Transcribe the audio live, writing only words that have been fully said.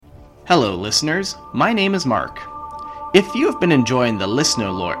Hello, listeners. My name is Mark. If you have been enjoying the Listener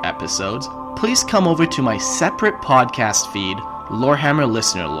Lore episodes, please come over to my separate podcast feed, Lorehammer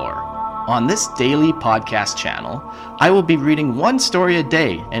Listener Lore. On this daily podcast channel, I will be reading one story a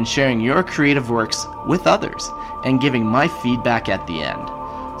day and sharing your creative works with others and giving my feedback at the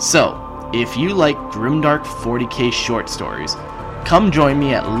end. So, if you like grimdark 40k short stories, come join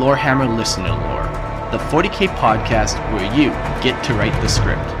me at Lorehammer Listener Lore, the 40k podcast where you get to write the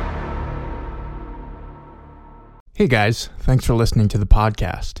script. Hey guys, thanks for listening to the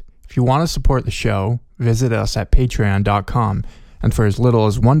podcast. If you want to support the show, visit us at patreon.com, and for as little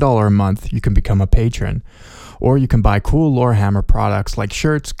as $1 a month, you can become a patron. Or you can buy cool Lorehammer products like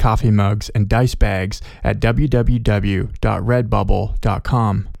shirts, coffee mugs, and dice bags at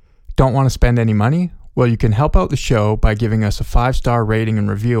www.redbubble.com. Don't want to spend any money? Well, you can help out the show by giving us a 5-star rating and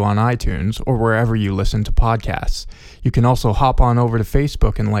review on iTunes or wherever you listen to podcasts. You can also hop on over to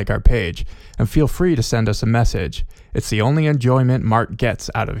Facebook and like our page, and feel free to send us a message. It's the only enjoyment Mark gets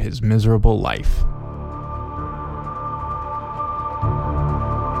out of his miserable life.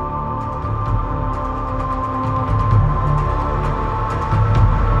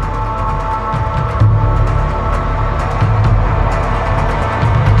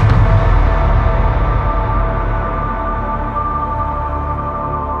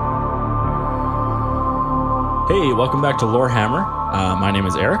 Hey, welcome back to Lorehammer. My name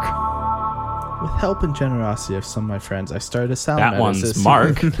is Eric. With help and generosity of some of my friends, I started a sound That one's medicine.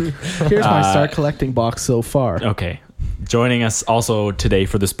 Mark. Here's my star collecting box so far. Okay. Joining us also today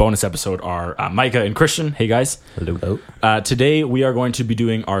for this bonus episode are Micah and Christian. Hey, guys. Hello. Today we are going to be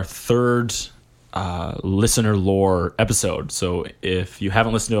doing our third listener lore episode. So if you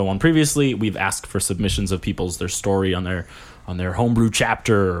haven't listened to one previously, we've asked for submissions of their story on their homebrew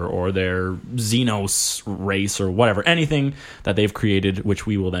chapter or their Xenos race or whatever, anything that they've created, which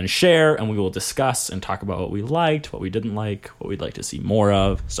we will then share and we will discuss and talk about what we liked, what we didn't like, what we'd like to see more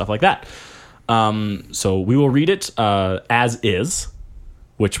of, stuff like that. So we will read it as is,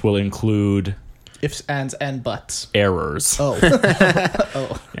 which will include Ifs, ands, and buts. errors. Oh.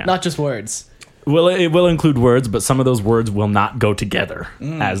 Yeah. Not just words. Well, it will include words, but some of those words will not go together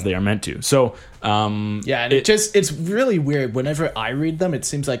as they are meant to. So, Yeah, and it's really weird. Whenever I read them, it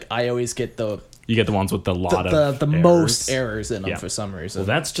seems like I always get the you get the ones with the the errors. most errors in them Yeah. for some reason. Well,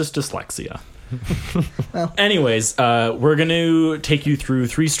 that's just dyslexia. Anyways, we're going to take you through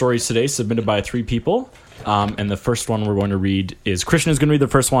 3 stories today submitted by 3 people. And the first one we're going to read is Christian is going to read the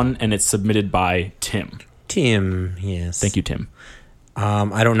first one, and it's submitted by Tim. Tim, yes. Thank you, Tim.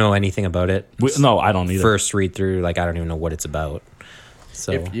 I don't know anything about it. No, I don't either. First read through, I don't even know what it's about.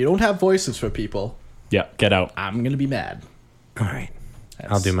 So, If you don't have voices for people, Yeah, get out. I'm going to be mad. all right.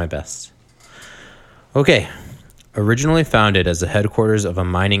 I'll do my best. Okay. Originally founded as the headquarters of a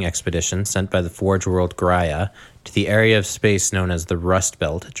mining expedition sent by the Forge World Graia to the area of space known as the Rust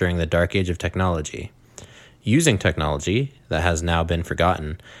Belt during the Dark Age of Technology. Using technology that has now been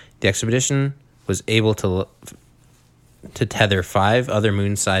forgotten, the expedition was able to tether 5 other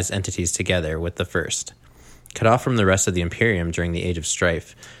moon-sized entities together with the first. Cut off from the rest of the Imperium during the Age of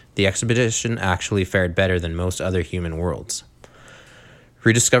Strife, the expedition actually fared better than most other human worlds.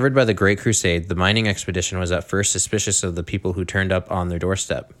 Rediscovered by the Great Crusade, the mining expedition was at first suspicious of the people who turned up on their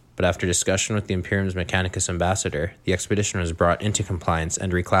doorstep, but after discussion with the Imperium's Mechanicus ambassador, the expedition was brought into compliance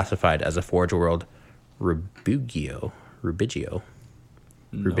and reclassified as a Forge World Rubigio. No.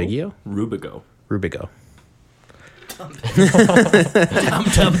 Rubigo? Rubigo. Dumb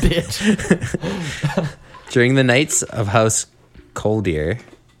bitch. During the Knights of House Koldir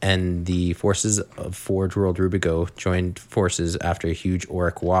and the forces of Forge World Rubigo joined forces after a huge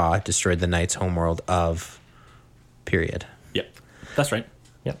Auric Wa destroyed the Knights' homeworld of... period. Yep, that's right.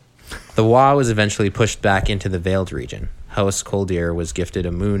 Yep. The Wa was eventually pushed back into the Veiled region. House Koldir was gifted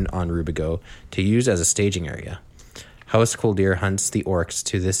a moon on Rubigo to use as a staging area. House Koldir hunts the orcs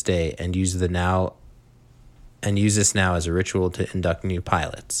to this day and use this now as a ritual to induct new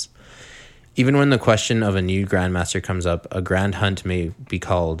pilots. Even when the question of a new Grandmaster comes up, a grand hunt may be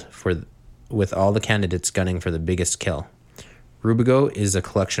called with all the candidates gunning for the biggest kill. Rubigo is a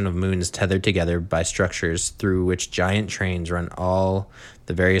collection of moons tethered together by structures through which giant trains run all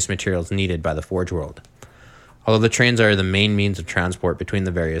the various materials needed by the Forge World. Although the trains are the main means of transport between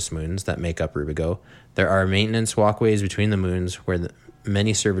the various moons that make up Rubigo, there are maintenance walkways between the moons where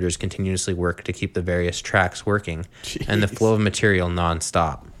many servitors continuously work to keep the various tracks working and the flow of material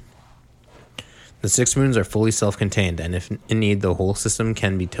non-stop. The 6 moons are fully self-contained, and if in need, the whole system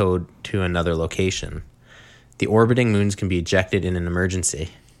can be towed to another location. The orbiting moons can be ejected in an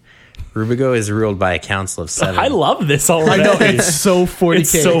emergency. Rubigo is ruled by a council of 7. I love this already. I know, it's so 40K.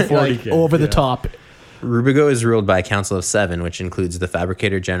 It's so 40K, like, over the yeah. top. Rubigo is ruled by a council of 7, which includes the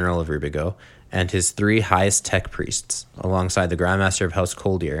Fabricator General of Rubigo and his 3 highest tech priests, alongside the Grandmaster of House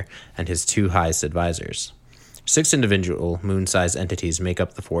Koldir and his 2 highest advisors. 6 individual moon-sized entities make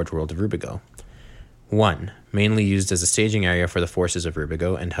up the Forge World of Rubigo. 1. Mainly used as a staging area for the forces of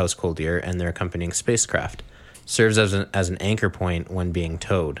Rubigo and House Koldir and their accompanying spacecraft. Serves as an anchor point when being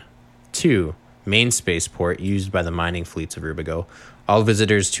towed. 2. Main spaceport used by the mining fleets of Rubigo. All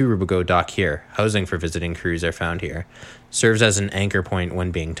visitors to Rubigo dock here. Housing for visiting crews are found here. Serves as an anchor point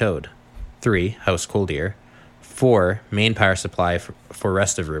when being towed. 3. House Koldir. 4. Main power supply for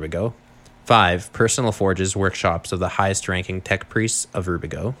rest of Rubigo. 5. Personal forges, workshops of the highest ranking tech priests of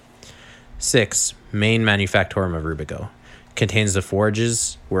Rubigo. 6. Main manufactorum of Rubigo. Contains the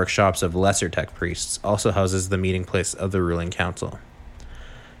forges, workshops of lesser tech priests. Also houses the meeting place of the ruling council.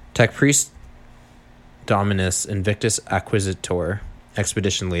 Tech priest Dominus Invictus Acquisitor,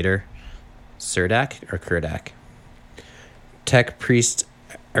 expedition leader Surdak or Kurdak. Tech priest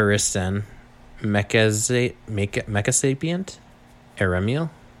Aristan, Mechasapient Eremiel.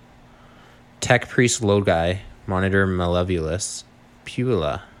 Tech priest Logai, monitor Malevulus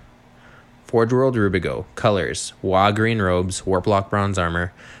Pula. Forge World Rubigo, colors: Wa green robes, Warplock bronze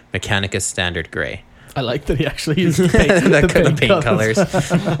armor, Mechanicus standard gray. I like that he actually used the paint colors.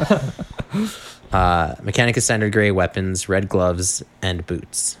 Mechanicus standard gray weapons, red gloves, and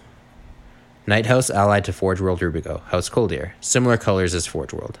boots. Night House allied to Forge World Rubigo, House Koldir, similar colors as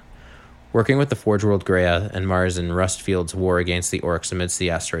Forge World. Working with the Forge World Greya and Mars in Rustfield's war against the Orcs amidst the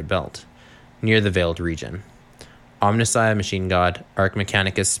asteroid belt, near the Veiled region. Omnissiah machine god, Arc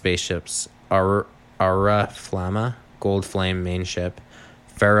Mechanicus spaceships, Aura Flamma, Gold Flame main ship,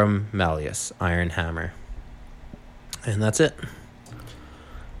 Ferrum Malleus, Iron Hammer. And that's it.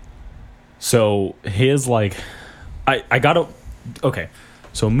 So his I gotta okay.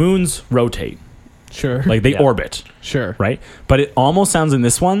 So moons rotate, Sure. like they orbit, Sure. right? But it almost sounds in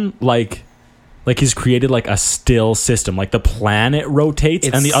this one like he's created like a still system, like the planet rotates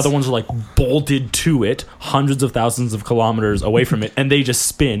and the other ones are like bolted to it hundreds of thousands of kilometers away from it, and they just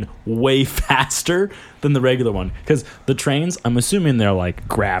spin way faster than the regular one. Because the trains, I'm assuming they're like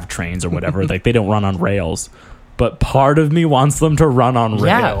grav trains or whatever, like they don't run on rails. But part of me wants them to run on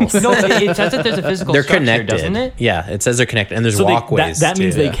rails. No, it says that there's a physical They're structure, connected, doesn't it? Yeah, it says they're connected, and there's So walkways. that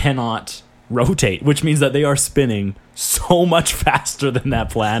means too. they cannot rotate, which means that they are spinning so much faster than that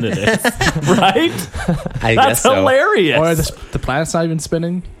planet is. Right? I That's guess so. hilarious. Or the planet's not even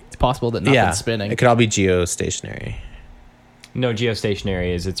spinning. It's possible that nothing's Yeah, spinning. it could all be geostationary. No,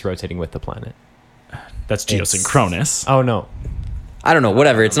 geostationary is it's rotating with the planet. That's geosynchronous. Oh, no. I don't know.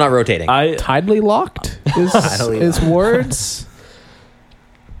 Whatever. It's not rotating. Tidally locked is words.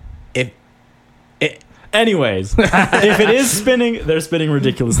 Anyways, if it is spinning, they're spinning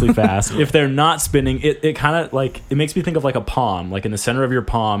ridiculously fast. If they're not spinning, it kind of like, it makes me think of like a palm. Like in the center of your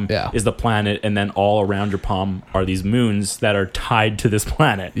palm is the planet, and then all around your palm are these moons that are tied to this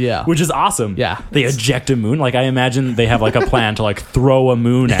planet. Yeah. Which is awesome. Yeah. They eject a moon. Like I imagine they have like a plan to like throw a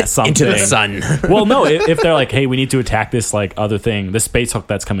moon at something. Into the sun. Well, no, if they're like, hey, we need to attack this like other thing, the space hook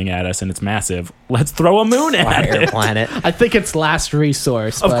that's coming at us and it's massive, let's throw a moon at Fire it. planet. I think it's last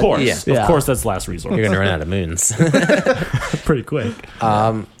resource. Of but course. yeah. Of course that's last resort. You're gonna run out of moons. Pretty quick.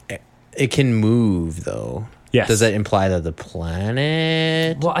 It can move though. Yes. Does that imply that the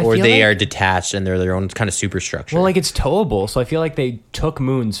planet, Well, I or feel they like- are detached and they're their own kind of superstructure? Well, like it's towable, so I feel like they took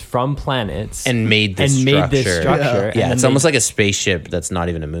moons from planets and made this and structure. made this structure. and Yeah, then it's they- almost like a spaceship that's not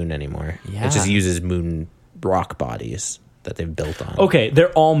even a moon anymore. Yeah. It just uses moon rock bodies that they've built on. Okay,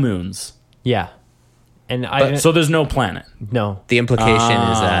 they're all moons. Yeah. And I So there's no planet. no. The implication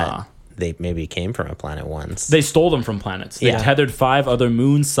is that they maybe came from a planet once. They stole them from planets. They Yeah. tethered 5 other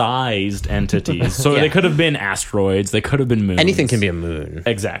moon-sized entities. So Yeah. they could have been asteroids. They could have been moons. Anything can be a moon.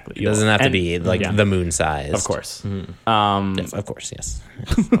 Exactly. It doesn't have to And- be like yeah, the moon size. Of course. Yes, of course, yes.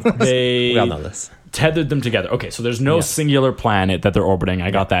 They We all know this. tethered them together. Okay, so there's no singular planet that they're orbiting.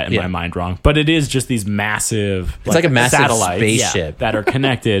 I got that in Yeah. my mind wrong. But it is just these massive It's like a massive satellites spaceship. that are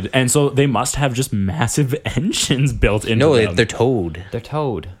connected. And so they must have just massive engines built into No, them. they're towed. They're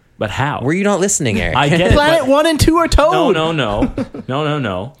towed. But how? Were you not listening, Eric? I get it. Planet but- 1 and 2 are towed.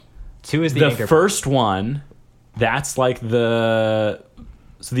 No. 2 is the The anchor. first one, that's like the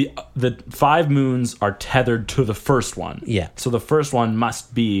 5 moons are tethered to the first one. Yeah. So the first one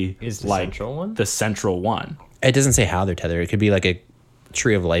must be Is the like central one? the central one. It doesn't say how they're tethered. It could be like a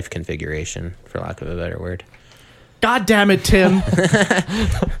tree of life configuration, for lack of a better word. God damn it, Tim.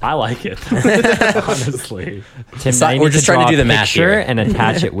 I like it. Honestly. Tim, So- now you we're need just to trying to draw do the a math picture here. and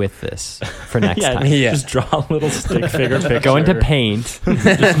attach it with this for next time. Yeah. Just draw a little stick figure picture. Go into paint. Just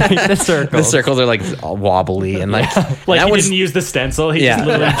make the circles. The circles are like all wobbly and like Like that he one's didn't use the stencil. He Yeah. just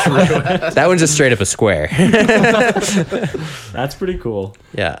literally drew it. that one's just straight up a square. That's pretty cool.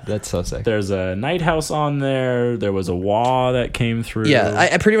 Yeah. That's so sick. There's a night house on there. There was a wall that came through. Yeah,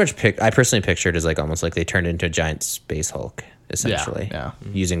 I pretty much I personally pictured as like almost like they turned into a giant space Hulk, essentially. Yeah.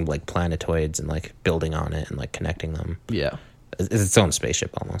 Using like planetoids and like building on it and like connecting them. Yeah. It's its own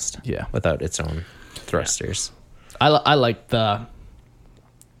spaceship almost. Yeah. Without its own thrusters. I like the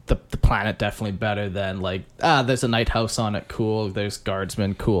planet definitely better than like, there's a night house on it, cool. There's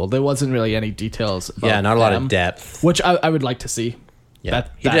guardsmen, cool. There wasn't really any details about Yeah, not a lot them, of depth. which I would like to see. Yeah.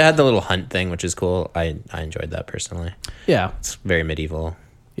 That- He that- had the little hunt thing, which is cool. I enjoyed that personally. Yeah. It's very medieval.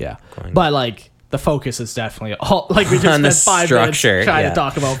 Yeah. Going- But like the focus is definitely all like we just On the spent 5 structure, minutes trying yeah. to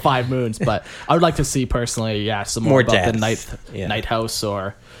talk about 5 moons, but I would like to see personally, some more More about the depth. Yeah. night house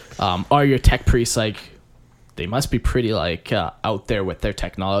or are your tech priests like they must be pretty like out there with their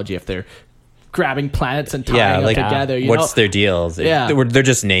technology if they're grabbing planets and tying Yeah, them like together. You what's know? their deal? Yeah. They're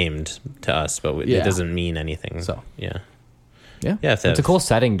just named to us, but Yeah. it doesn't mean anything. So. yeah. Yeah. Yeah, if It's a cool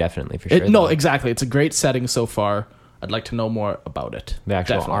setting, definitely, for sure. No, though. exactly. It's a great setting so far. I'd like to know more about it. The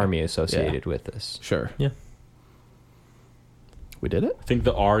actual Definitely. army associated with this. Sure. Yeah. We did it? I think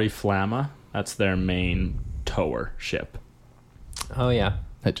the Ari Flamma, that's their main tower ship. Oh, yeah.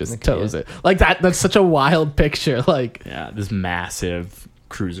 It just Okay, tows yeah. it. Like that's such a wild picture. Like Yeah, this massive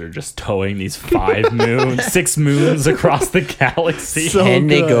cruiser just towing these 5 moons, 6 moons across the galaxy. So Can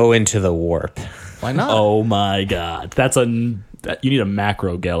they good. go into the warp? why not? Oh my god. You need a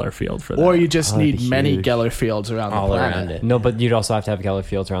macro Geller field for that. Or you just that'd need be many huge. Geller fields around All the planet. around it. No, but you'd also have to have Geller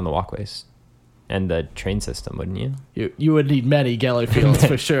fields around the walkways and the train system, wouldn't you? You would need many Geller fields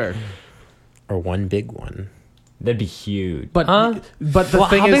for sure. Or one big one? That'd be huge. But but the Well,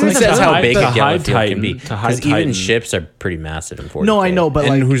 thing how is, big Who was like, says the how high- big the a high Geller field can Titan- be? the high Because even Titan- ships are pretty massive in 40K. No, I know, but,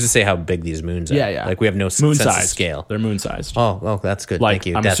 and like- who's to say how big these moons are? Yeah, yeah. Like we have no moon sense of sized scale. They're moon sized. Oh, that's good. Like, Thank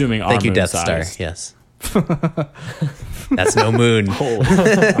you. I'm assuming Thank our you, moon Death Star. size. Yes. That's no moon.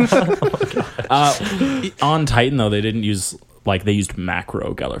 On Titan though, they didn't use they used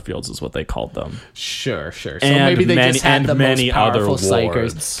macro Geller fields is what they called them. sure. So And maybe they just had and the many most powerful other psychers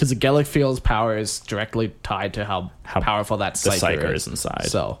wards. because the Geller field's power is directly tied to how powerful that the psyker psyker is is inside.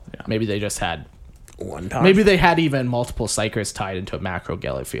 So Yeah. maybe they just had. One power. Maybe they had even multiple psychers tied into a macro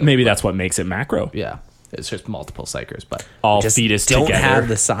Geller field. Maybe that's what makes it macro. Yeah, it's just multiple psychers, but All just fetus don't together. have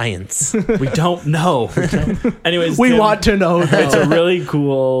the science. We don't know. Anyways, we Tim, want to know. It's Though. a really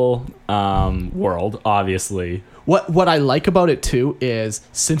cool world, obviously. What I like about it too is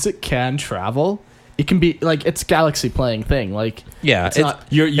since it can travel, it can be like it's galaxy playing thing. Like Yeah, it's not.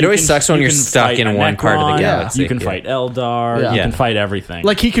 it always sucks when you you're can stuck fight in a one part of the Necron, galaxy. You can Yeah. fight Eldar. Yeah. You Yeah. can fight everything.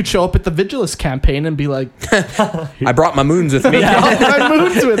 Like he could show up at the Vigilus campaign and be like, I brought my moons with me. "I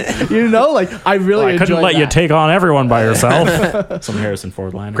moved with," like I really I couldn't enjoyed let you that. take on everyone by yourself. Some Harrison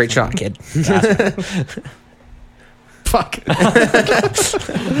Ford line. or Great something. shot, kid. Fuck.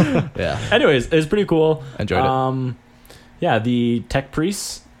 Yeah, Anyways, it's pretty cool. Enjoyed it. Yeah, the tech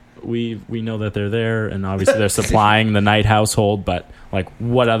priests. We know that they're there, and obviously they're supplying the Night household. But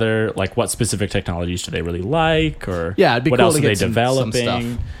what specific technologies do they really like, or Yeah, it'd be what cool else to are they get some developing?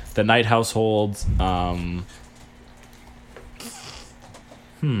 stuff. The Night households.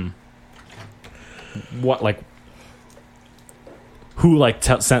 What who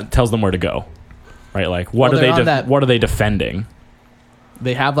tells them where to go, right? Like what Well, are they're on they that- what are they defending?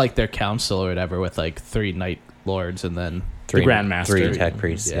 they have like their council or whatever with like 3 Night Lords and then The Grandmaster. 3 tech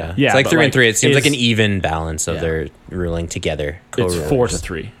priests. Yeah. Yeah, Yeah, it's like but 3 and 3. It seems is- like an even balance of Yeah. their ruling together. It's co-rulers. 4 to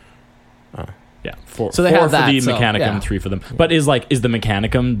 3. Oh. Yeah, four. So they 4 have for that, the so, Mechanicum, yeah. 3 for them. But is the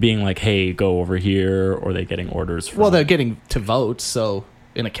Mechanicum being like, hey, go over here, or are they getting orders from? well they're getting to vote, so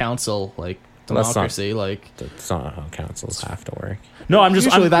in a council like Well, that's not- democracy, like That's not how councils have to work. no, I'm just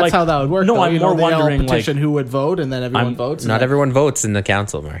usually I'm, that's like, how that would work. No, though. I'm You more know, they all wondering petition who would vote, and then everyone I'm- votes. and Not then everyone votes in the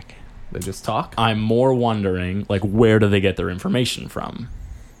council, Mark. They just talk. I'm more wondering where do they get their information from?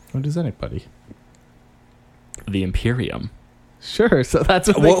 What does anybody? The Imperium. Sure. So that's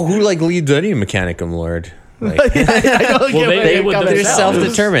what Who leads any Mechanicum Lord? Like, Well, they would they're themselves.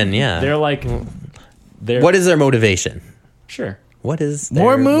 self-determined. Yeah. They're like, they're What is their motivation? sure What is their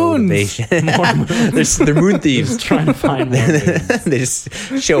More moons. motivation? they're moon thieves. trying to find more moons. They just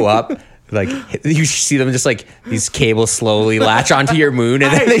show up. Like you see them just these cables slowly latch onto your moon,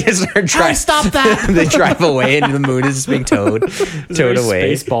 and then they just start driving. stop that. They drive away, and the moon is just being towed Very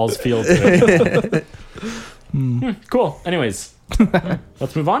away. Spaceballs feel to it. Cool. Anyways,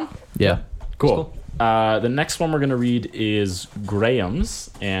 let's move on. Yeah. Cool. The next one we're going to read is Graham's,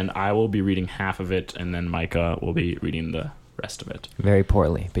 and I will be reading half of it, and then Micah will be reading the rest of it. Very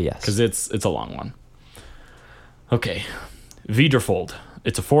poorly, but yes. Because it's a long one. Okay. Viderfold.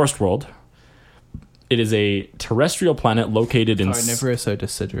 It's a forest world. It is a terrestrial planet located in... Carnivorous or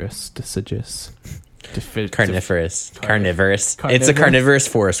deciduous? Deciduous. Carnivorous. Carnivorous. Carnivore? It's a carnivorous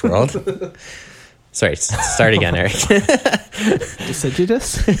forest world. Sorry, start again, Eric.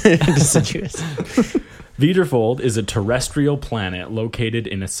 Deciduous? Deciduous. Viderfold is a terrestrial planet located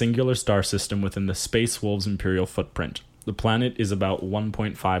in a singular star system within the Space Wolves Imperial footprint. The planet is about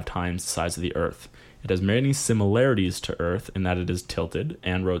 1.5 times the size of the Earth. It has many similarities to Earth in that it is tilted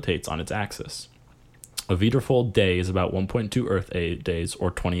and rotates on its axis. A Viderfold day is about 1.2 Earth days,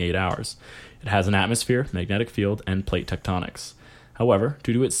 or 28 hours. It has an atmosphere, magnetic field, and plate tectonics. However,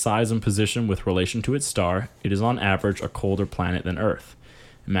 due to its size and position with relation to its star, it is on average a colder planet than Earth.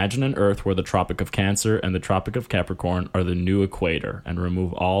 Imagine an Earth where the Tropic of Cancer and the Tropic of Capricorn are the new equator, and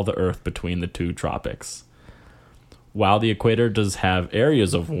remove all the Earth between the two tropics. While the equator does have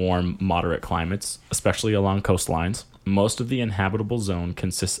areas of warm, moderate climates, especially along coastlines, most of the inhabitable zone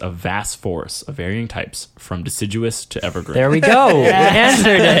consists of vast forests of varying types, from deciduous to evergreen. There we go. We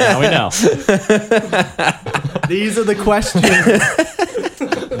answered it. Now we know. These are the questions.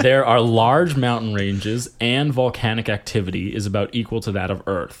 There are large mountain ranges, and volcanic activity is about equal to that of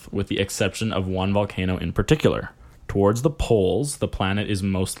Earth, with the exception of one volcano in particular. Towards the poles, the planet is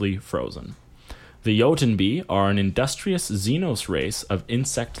mostly frozen. The Jotunbi are an industrious Xenos race of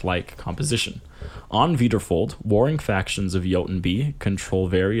insect-like composition. On Viderfold, warring factions of Jotunbi control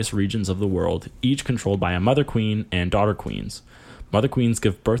various regions of the world, each controlled by a mother queen and daughter queens. Mother queens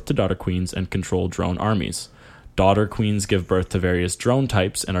give birth to daughter queens and control drone armies. Daughter queens give birth to various drone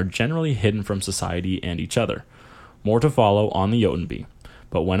types and are generally hidden from society and each other. More to follow on the Jotunbi.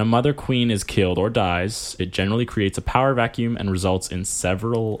 But when a mother queen is killed or dies, it generally creates a power vacuum and results in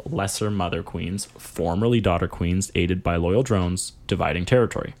several lesser mother queens, formerly daughter queens, aided by loyal drones, dividing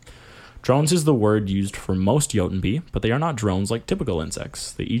territory. Drones is the word used for most Jotunbi, but they are not drones like typical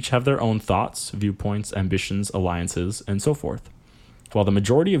insects. They each have their own thoughts, viewpoints, ambitions, alliances, and so forth. While the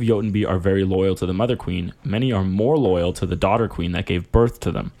majority of Jotunbi are very loyal to the mother queen, many are more loyal to the daughter queen that gave birth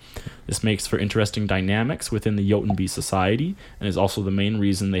to them. This makes for interesting dynamics within the Jotunbi society, and is also the main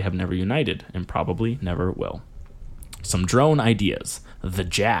reason they have never united, and probably never will. Some drone ideas. The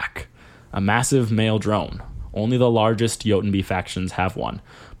Jack. A massive male drone. Only the largest Jotunbi factions have one.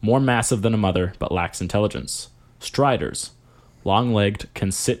 More massive than a mother, but lacks intelligence. Striders. Long-legged,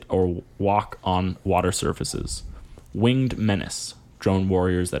 can sit or walk on water surfaces. Winged menace. Drone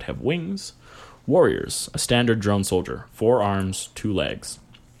warriors that have wings. Warriors, a standard drone soldier, 4 arms, 2 legs.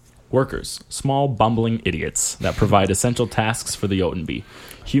 Workers, small bumbling idiots that provide essential tasks for the Jotunbi.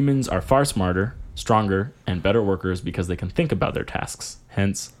 Humans are far smarter, stronger, and better workers because they can think about their tasks,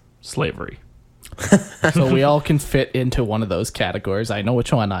 hence slavery. So we all can fit into one of those categories. I know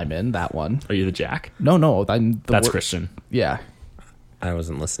which one I'm in, that one. Are you the Jack? No, I'm the That's Christian. Yeah. I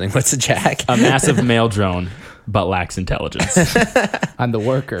wasn't listening. What's a Jack? A massive male drone, but lacks intelligence. I'm the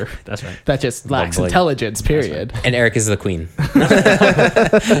worker. That's right. That just lacks Bumbling. intelligence, period. And Eric is the queen.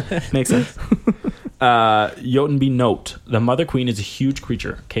 Makes sense. Jotunbi note. The Mother Queen is a huge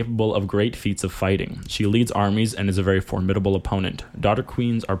creature, capable of great feats of fighting. She leads armies and is a very formidable opponent. Daughter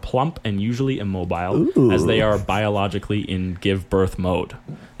Queens are plump and usually immobile, as they are biologically in give birth mode.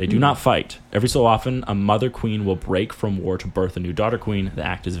 They do not fight. Every so often, a Mother Queen will break from war to birth a new Daughter Queen. The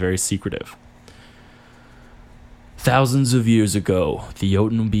act is very secretive. Thousands of years ago, the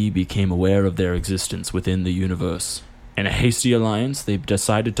Jotunbi became aware of their existence within the universe. In a hasty alliance, they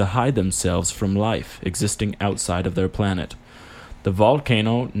decided to hide themselves from life existing outside of their planet. The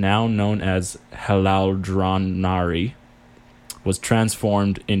volcano, now known as Heladronari, was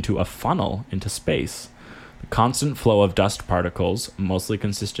transformed into a funnel into space. The constant flow of dust particles, mostly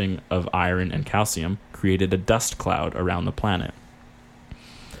consisting of iron and calcium, created a dust cloud around the planet.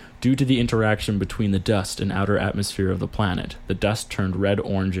 Due to the interaction between the dust and outer atmosphere of the planet, the dust turned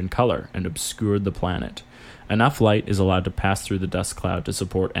red-orange in color and obscured the planet. Enough light is allowed to pass through the dust cloud to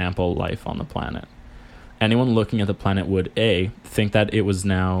support ample life on the planet. Anyone looking at the planet would A, think that it was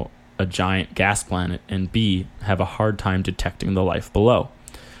now a giant gas planet, and B, have a hard time detecting the life below.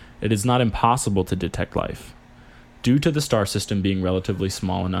 It is not impossible to detect life. Due to the star system being relatively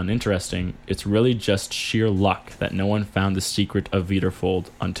small and uninteresting, it's really just sheer luck that no one found the secret of Viderfold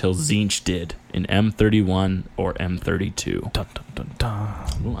until Tzeentch did in M31 or M32. Dun, dun, dun,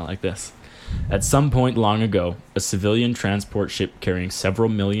 dun. Ooh, I like this. At some point long ago, a civilian transport ship carrying several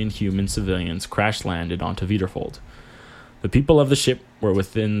million human civilians crash-landed onto Vierfold. The people of the ship were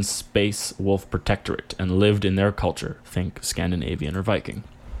within Space Wolf Protectorate and lived in their culture, think Scandinavian or Viking.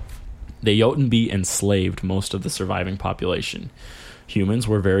 The Jotunby enslaved most of the surviving population. Humans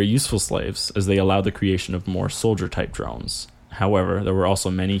were very useful slaves, as they allowed the creation of more soldier-type drones. However, there were also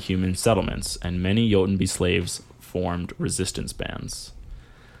many human settlements, and many Jotunby slaves formed resistance bands.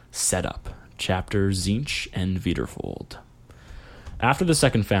 Setup. Chapter Tzeentch and Vierfold. After the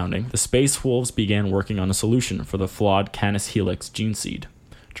second founding, the Space Wolves began working on a solution for the flawed Canis Helix gene seed.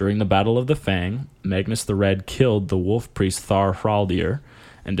 During the Battle of the Fang, Magnus the Red killed the wolf priest Thar Hraldir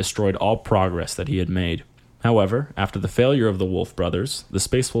and destroyed all progress that he had made. However, after the failure of the Wolf Brothers, the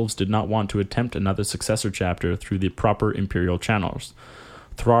Space Wolves did not want to attempt another successor chapter through the proper Imperial channels.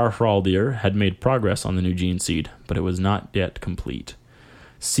 Thar Hraldir had made progress on the new gene seed, but it was not yet complete.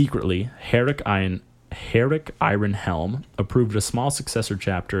 Secretly, Herrick Ironhelm approved a small successor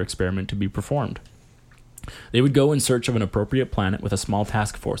chapter experiment to be performed. They would go in search of an appropriate planet with a small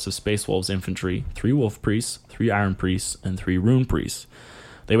task force of Space Wolves infantry, 3 wolf priests, 3 iron priests, and 3 rune priests.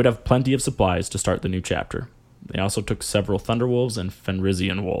 They would have plenty of supplies to start the new chapter. They also took several Thunderwolves and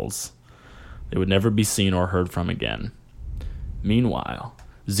Fenrisian wolves. They would never be seen or heard from again. Meanwhile,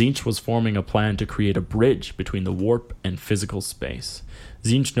 Tzeentch was forming a plan to create a bridge between the warp and physical space.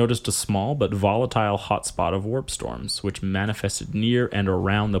 Tzeentch noticed a small but volatile hotspot of warp storms, which manifested near and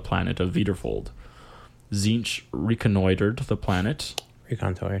around the planet of Vierfold. Tzeentch reconnoitered the planet.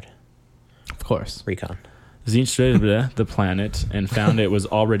 Of course. Tzeentch reconnoitered the planet and found it was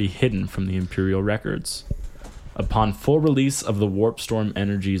already hidden from the Imperial records. Upon full release of the warp storm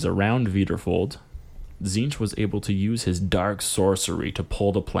energies around Vierfold, Tzeentch was able to use his dark sorcery to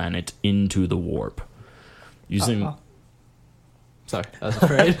pull the planet into the warp. Using... Sorry, I was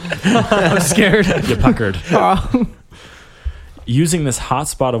afraid. I'm scared. You puckered. Using this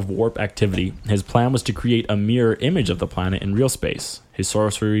hotspot of warp activity, his plan was to create a mirror image of the planet in real space. His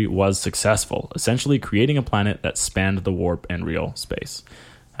sorcery was successful, essentially creating a planet that spanned the warp and real space.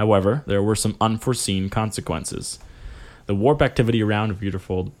 However, there were some unforeseen consequences. The warp activity around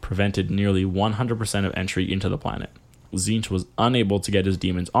Vierfold prevented nearly 100% of entry into the planet. Tzeentch was unable to get his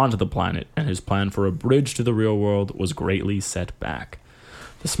demons onto the planet, and his plan for a bridge to the real world was greatly set back.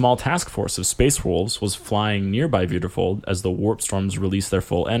 The small task force of Space Wolves was flying nearby Vierfold as the warp storms released their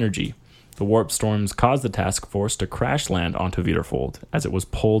full energy. The warp storms caused the task force to crash land onto Vierfold as it was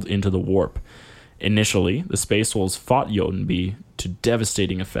pulled into the warp. Initially, the Space Wolves fought Jotunby to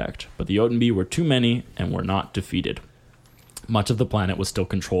devastating effect, but the Jotunby were too many and were not defeated. Much of the planet was still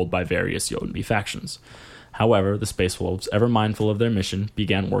controlled by various Jotunby factions. However, the Space Wolves, ever mindful of their mission,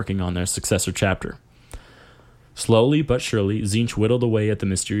 began working on their successor chapter. Slowly but surely, Tzeentch whittled away at the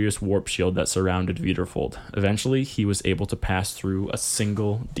mysterious warp shield that surrounded Vierfold. Eventually, he was able to pass through a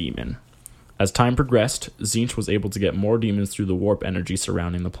single demon. As time progressed, Tzeentch was able to get more demons through the warp energy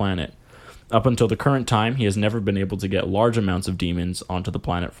surrounding the planet. Up until the current time, he has never been able to get large amounts of demons onto the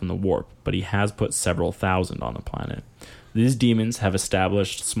planet from the warp, but he has put several thousand on the planet. These demons have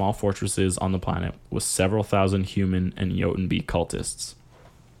established small fortresses on the planet with several thousand human and Jotunby cultists.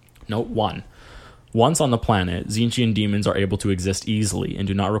 Note 1. Once on the planet, Tzeentchian demons are able to exist easily and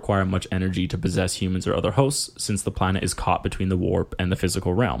do not require much energy to possess humans or other hosts, since the planet is caught between the warp and the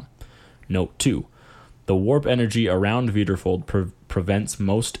physical realm. Note 2. The warp energy around Vierfold prevents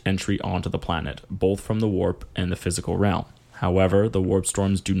most entry onto the planet, both from the warp and the physical realm. However, the warp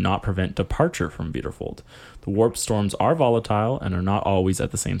storms do not prevent departure from Vierfold. The warp storms are volatile and are not always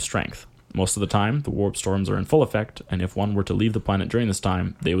at the same strength. Most of the time, the warp storms are in full effect, and if one were to leave the planet during this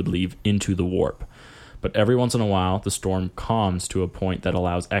time, they would leave into the warp. But every once in a while, the storm calms to a point that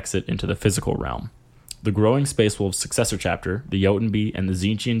allows exit into the physical realm. The growing Space Wolves successor chapter, the Jotunby and the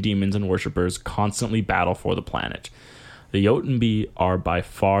Tzeentchian demons and worshippers constantly battle for the planet. The Jotunby are by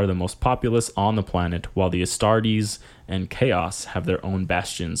far the most populous on the planet, while the Astartes and Chaos have their own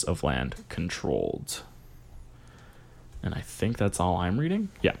bastions of land controlled. And I think that's all I'm reading?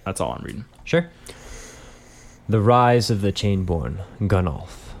 Yeah, that's all I'm reading. Sure. The Rise of the Chainborn,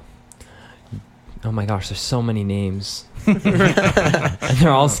 Gunnulf. Oh my gosh, there's so many names. And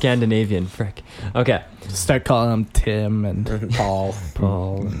they're all Scandinavian, frick. Okay. Start calling him Tim and Paul.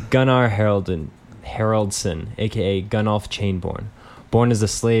 Gunnar Haraldsson, a.k.a. Gunnulf Chainborn. Born as a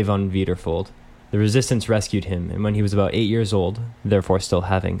slave on Vierfold, the Resistance rescued him, and when he was about 8 years old, therefore still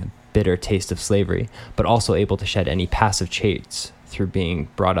having a bitter taste of slavery, but also able to shed any passive traits through being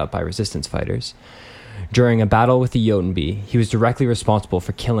brought up by Resistance fighters. During a battle with the Jotunby, he was directly responsible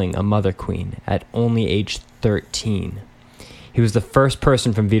for killing a mother queen at only age 13. He was the first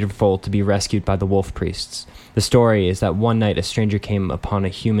person from Vierfold to be rescued by the wolf priests. The story is that one night a stranger came upon a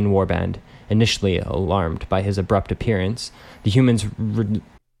human warband. Initially alarmed by his abrupt appearance, the humans...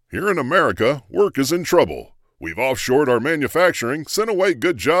 Here in America, work is in trouble. We've offshored our manufacturing, sent away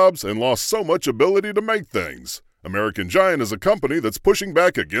good jobs, and lost so much ability to make things. American Giant is a company that's pushing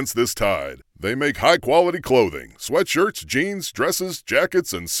back against this tide. They make high-quality clothing, sweatshirts, jeans, dresses,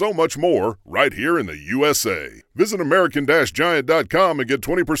 jackets, and so much more right here in the USA. Visit American-Giant.com and get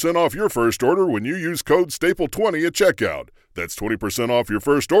 20% off your first order when you use code STAPLE20 at checkout. That's 20% off your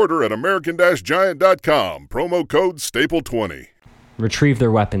first order at American-Giant.com. Promo code STAPLE20. retrieved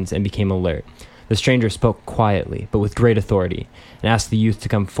their weapons and became alert. The stranger spoke quietly, but with great authority, and asked the youth to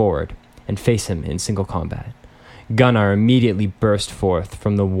come forward and face him in single combat. Gunnar immediately burst forth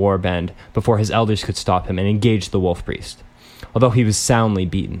from the warband before his elders could stop him and engaged the wolf priest. Although he was soundly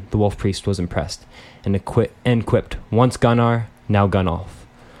beaten, the wolf priest was impressed and quipped, "Once Gunnar, now Gunnolf."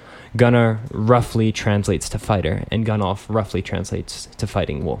 Gunnar roughly translates to fighter, and Gunnolf roughly translates to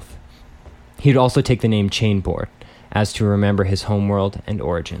fighting wolf. He would also take the name Chainborn, as to remember his homeworld and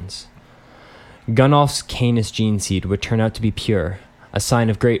origins. Gunnolf's Canis gene seed would turn out to be pure, a sign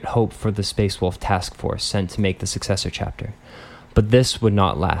of great hope for the Space Wolf task force sent to make the successor chapter. But this would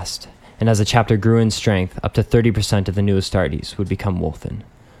not last, and as the chapter grew in strength, up to 30% of the new Astartes would become Wolfen.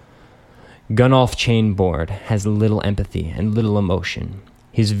 Gunnolf Chainborn has little empathy and little emotion.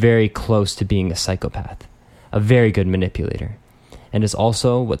 He's very close to being a psychopath, a very good manipulator, and is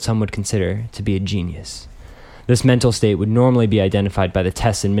also what some would consider to be a genius. This mental state would normally be identified by the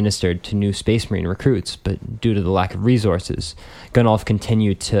tests administered to new Space Marine recruits, but due to the lack of resources, Gunnolf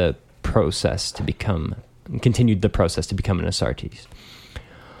continued the process to become an Astartes.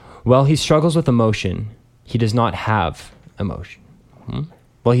 While he struggles with emotion, he does not have emotion.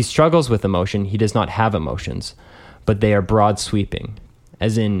 While he struggles with emotion, he does not have emotions, but they are broad sweeping,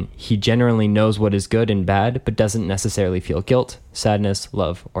 as in he generally knows what is good and bad, but doesn't necessarily feel guilt, sadness,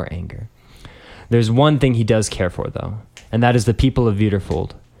 love, or anger. There's one thing he does care for, though, and that is the people of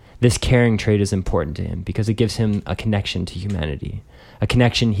Vierfold. This caring trait is important to him because it gives him a connection to humanity, a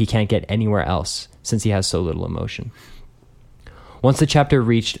connection he can't get anywhere else since he has so little emotion. Once the chapter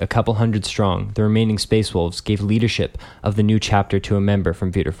reached a couple hundred strong, the remaining Space Wolves gave leadership of the new chapter to a member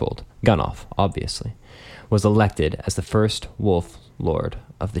from Vierfold. Gunnolf, obviously, was elected as the first Wolf Lord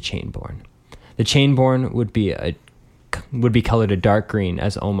of the Chainborn. The Chainborn would be colored a dark green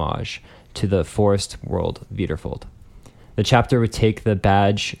as homage to the forest world Vierfold. The chapter would take the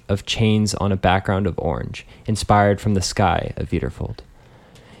badge of chains on a background of orange, inspired from the sky of Vierfold.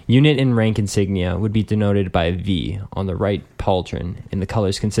 Unit and rank insignia would be denoted by a V on the right pauldron in the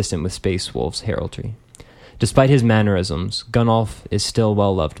colors consistent with Space Wolf's heraldry. Despite his mannerisms, Gunnolf is still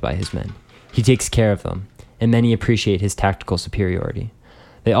well loved by his men. He takes care of them, and many appreciate his tactical superiority.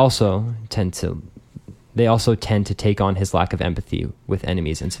 They also tend to take on his lack of empathy with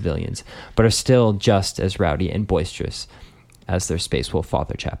enemies and civilians, but are still just as rowdy and boisterous as their Space Wolf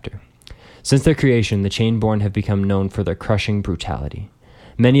father chapter. Since their creation, the Chainborn have become known for their crushing brutality.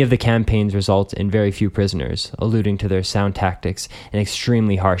 Many of the campaigns result in very few prisoners, alluding to their sound tactics and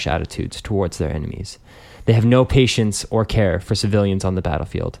extremely harsh attitudes towards their enemies. They have no patience or care for civilians on the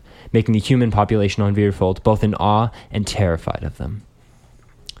battlefield, making the human population on Vierfold both in awe and terrified of them.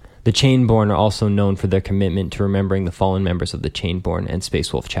 The Chainborn are also known for their commitment to remembering the fallen members of the Chainborn and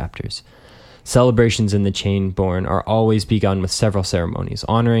Space Wolf chapters. Celebrations in the Chainborn are always begun with several ceremonies,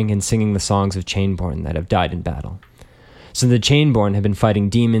 honoring and singing the songs of Chainborn that have died in battle. Since the Chainborn have been fighting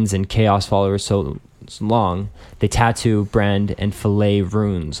demons and chaos followers so long, they tattoo, brand, and fillet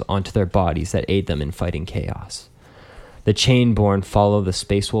runes onto their bodies that aid them in fighting chaos. The Chainborn follow the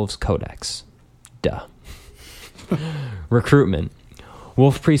Space Wolves Codex. Duh. Recruitment.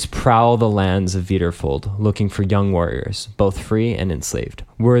 Wolf priests prowl the lands of Vierfold, looking for young warriors, both free and enslaved,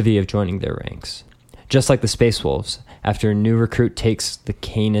 worthy of joining their ranks. Just like the Space Wolves, after a new recruit takes the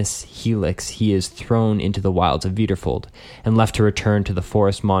Canis Helix, he is thrown into the wilds of Vierfold and left to return to the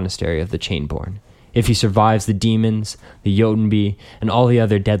forest monastery of the Chainborn. If he survives the demons, the Jotunbee, and all the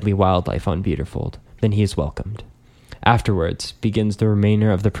other deadly wildlife on Vierfold, then he is welcomed. Afterwards begins the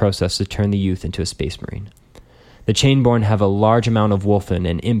remainder of the process to turn the youth into a Space Marine. The Chainborn have a large amount of Wolfen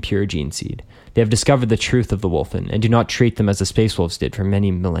and impure gene seed. They have discovered the truth of the Wolfen and do not treat them as the Space Wolves did for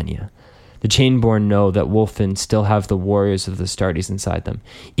many millennia. The Chainborn know that Wolfen still have the warriors of the Astartes inside them,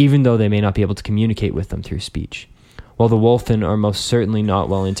 even though they may not be able to communicate with them through speech. While the Wolfen are most certainly not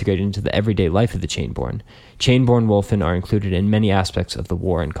well integrated into the everyday life of the Chainborn, Chainborn Wolfen are included in many aspects of the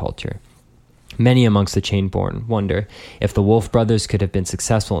war and culture. Many amongst the Chainborn wonder if the Wolf brothers could have been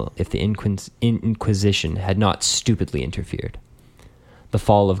successful if the Inquisition had not stupidly interfered. The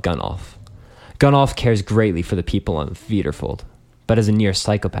fall of Gunnulf. Gunnulf cares greatly for the people of Viterfold, but as a near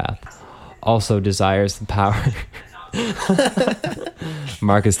psychopath, also desires the power.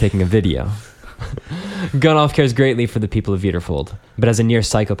 Mark is taking a video. Gunnulf cares greatly for the people of Viterfold, but as a near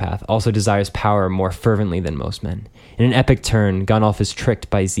psychopath, also desires power more fervently than most men. In an epic turn, Gunnulf is tricked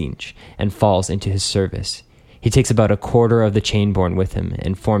by Tzeentch and falls into his service. He takes about a quarter of the Chainborn with him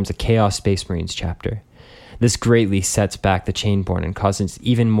and forms a Chaos Space Marines chapter. This greatly sets back the Chainborn and causes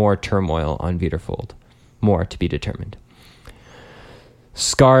even more turmoil on Viterfold. More to be determined.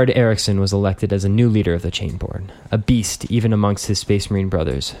 Skard Eriksson was elected as a new leader of the Chainborn, a beast even amongst his Space Marine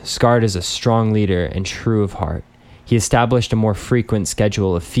brothers. Skard is a strong leader and true of heart. He established a more frequent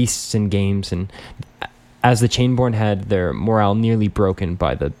schedule of feasts and games, and as the Chainborn had their morale nearly broken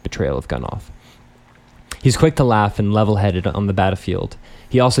by the betrayal of Gunnulf. He's quick to laugh and level-headed on the battlefield.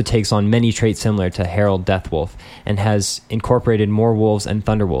 He also takes on many traits similar to Harold Deathwolf and has incorporated more wolves and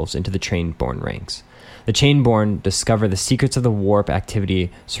thunderwolves into the Chainborn ranks. The Chainborn discover the secrets of the warp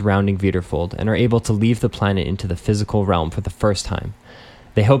activity surrounding Viterfold and are able to leave the planet into the physical realm for the first time.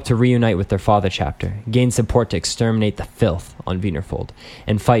 They hope to reunite with their father chapter, gain support to exterminate the filth on Viterfold,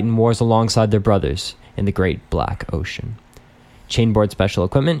 and fight in wars alongside their brothers in the Great Black Ocean. Chainborn special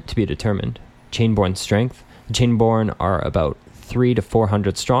equipment to be determined. Chainborn strength. The Chainborn are about 300 to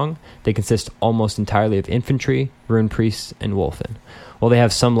 400 strong. They consist almost entirely of infantry, rune priests, and wolfen. While they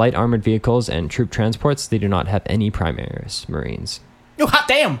have some light armored vehicles and troop transports, they do not have any Primaris Marines. Oh, hot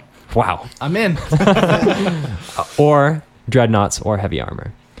damn! Wow. I'm in. Or dreadnoughts or heavy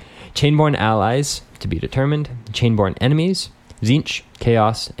armor. Chainborn allies to be determined. Chainborn enemies, Tzeentch,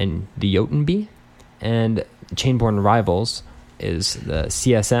 Chaos, and the Jotunby. And Chainborn rivals is the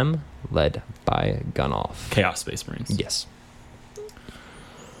CSM, led by Gunnulf. Chaos Space Marines. Yes.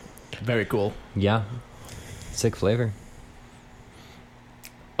 Very cool. Yeah. Sick flavor.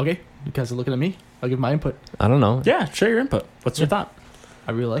 Okay, you guys are looking at me. I'll give my input. I don't know. Yeah, share your input. What's your thought?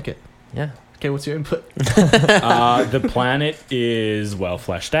 I really like it. Yeah. Okay, what's your input? The planet is well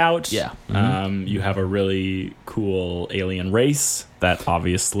fleshed out. Yeah. You have a really cool alien race that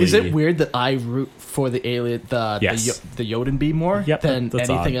obviously... Is it weird that I root for the alien, Yes. the Jotunby more Yep, than that's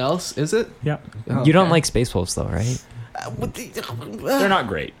anything odd. else? Is it? Yeah. You don't like Space Wolves, though, right? They're not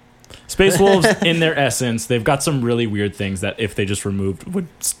great. Space Wolves, in their essence, they've got some really weird things that if they just removed would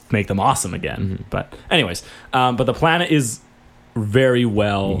make them awesome again. But anyways, but the planet is very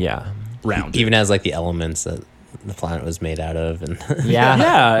well Yeah. rounded. Even has like the elements that the planet was made out of, and Yeah.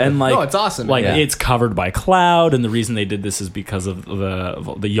 Yeah, and like No, it's awesome. Like Yeah. it's covered by cloud, and the reason they did this is because of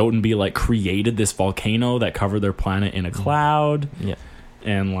the Jotunby like created this volcano that covered their planet in a cloud, Yeah.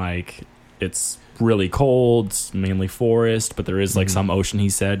 and like it's really cold, it's mainly forest, but there is like some ocean, he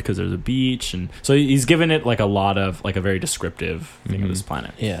said, because there's a beach, and so he's given it like a lot of like a very descriptive thing of this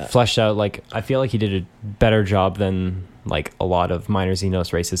planet. yeah, Fleshed out, like, I feel like he did a better job than, like, a lot of minor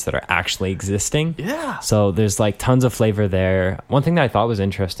Xenos races that are actually existing. Yeah. So there's, like, tons of flavor there. One thing that I thought was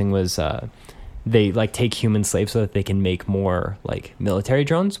interesting was they, like, take human slaves so that they can make more, like, military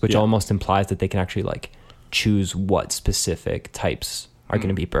drones, which Yeah. almost implies that they can actually, like, choose what specific types are going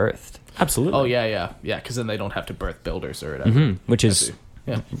to be birthed. Absolutely. Oh yeah. Because then they don't have to birth builders or whatever. Which I is see.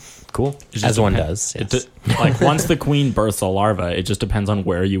 Yeah. cool. It just as one depends- does. Yes. Like once the queen births a larva, it just depends on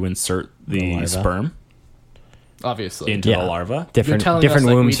where you insert the larva. sperm Obviously. into Yeah. the larva. Different telling different us,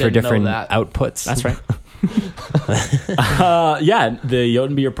 like, we wombs for didn't know different that. outputs. That's right. Yeah, the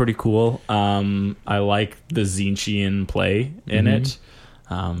Jotunby are pretty cool. I like the Tzeentchian play in it.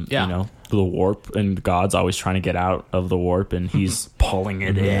 Yeah. You know, the warp, and God's always trying to get out of the warp, and he's pulling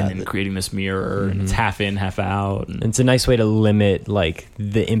it in and creating this mirror, and it's half in, half out. And It's a nice way to limit like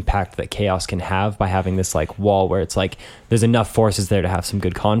the impact that chaos can have by having this like wall where it's like there's enough forces there to have some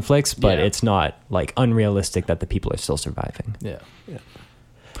good conflicts, but Yeah. it's not like unrealistic that the people are still surviving. Yeah.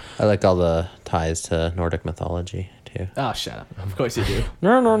 I like all the ties to Nordic mythology too. Oh, shut up. Of course you do.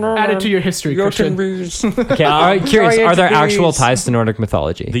 No. Add it to your history, Christian. Okay, all right, curious, are there actual ties to Nordic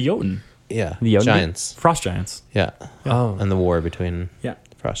mythology? the Jotun, Yeah, The Jotun? giants. frost giants. Yeah, Oh. and the war between Yeah.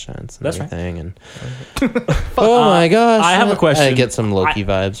 frost giants and That's right. everything. And oh my gosh, I have a question. I get some Loki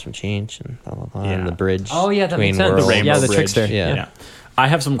vibes from Change and blah blah blah. Yeah. And the bridge. Oh, yeah, that between makes sense. worlds. The Rainbow yeah, the Bridge. trickster. Yeah. Yeah. I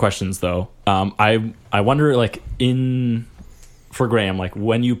have some questions though. I wonder, like, for Graham, like,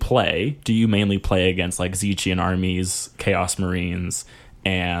 when you play, do you mainly play against like Tzeentchian armies, Chaos Marines,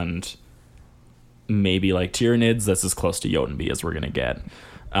 and maybe like Tyranids? That's as close to Jotunby as we're gonna get.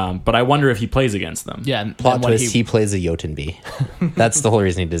 But I wonder if he plays against them. Yeah, and Plot then when twist: he plays a Jotunby. That's the whole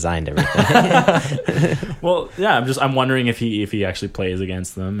reason he designed everything. Well, yeah, I'm wondering if he actually plays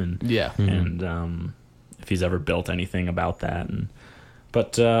against them, and yeah. and if he's ever built anything about that.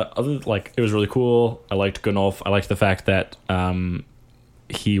 But it was really cool. I liked Gunnulf. I liked the fact that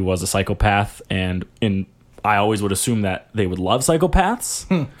he was a psychopath, and I always would assume that they would love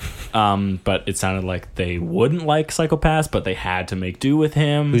psychopaths, but it sounded like they wouldn't like psychopaths, but they had to make do with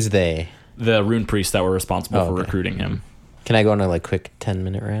him. Who's they? The rune priests that were responsible for okay. recruiting him. Can I go on a quick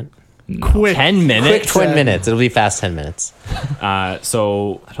 10-minute rant? Quick 10 minutes? Quick 10 minutes. It'll be fast 10 minutes.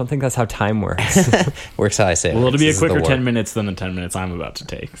 So I don't think that's how time works. Works how I say it. well, it'll be a This is the quicker war. 10 minutes than the 10 minutes I'm about to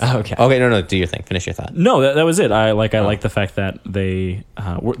take. Okay. Okay, no. Do your thing. Finish your thought. No, that was it. I like the fact that they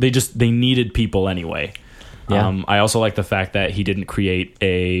needed people anyway. Yeah. I also like the fact that he didn't create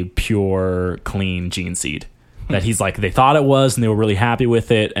a pure, clean gene seed. That he's like, they thought it was, and they were really happy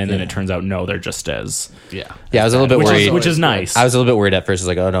with it, and then it turns out, no, they're just as... Yeah. Yeah, I was a little bit worried. Which is nice. I was a little bit worried at first. I was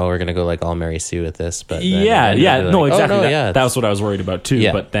like, oh no, we're going to go all Mary Sue with this. But then- Yeah, then they're no, like, exactly. Oh, no, that, yeah, that was what I was worried about, too.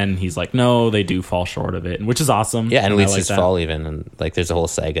 Yeah. But then he's like, no, they do fall short of it, which is awesome. Yeah, and I leads like to his that. fall even. And there's a whole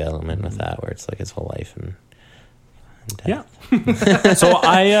saga element with that where it's like his whole life. And Yeah. So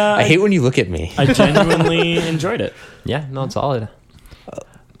I hate when you look at me. I genuinely enjoyed it. Yeah, no, it's solid.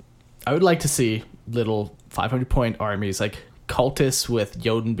 I would like to see little 500-point armies, like cultists with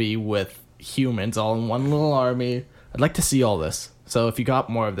Jotunby with humans all in one little army. I'd like to see all this. So if you got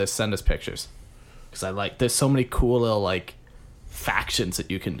more of this, send us pictures. Because there's so many cool little, factions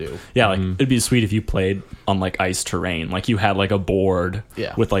that you can do. Yeah, it'd be sweet if you played on ice terrain. Like you had a board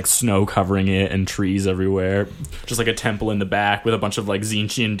with snow covering it and trees everywhere. Just a temple in the back with a bunch of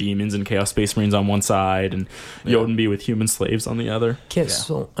Tzeentchian demons and Chaos Space Marines on one side and Jotunby with human slaves on the other. Okay,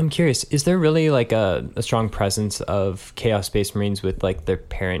 so I'm curious, is there really a strong presence of Chaos Space Marines with their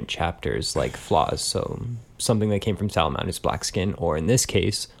parent chapters flaws? So something that came from Salamander's Blackskin, or in this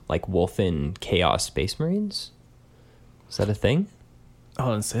case, Wolfen Chaos Space Marines? Is that a thing?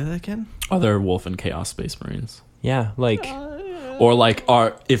 Oh, and say that again? Other Wolf and Chaos Space Marines. Yeah,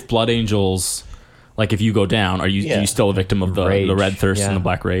 Or if Blood Angels, if you go down, are you still a victim of the Red Thirst and the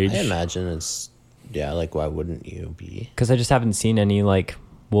Black Rage? I imagine it's, why wouldn't you be? because I just haven't seen any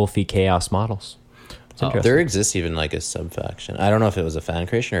Wolfy Chaos models. It's interesting. There exists even a sub-faction. I don't know if it was a fan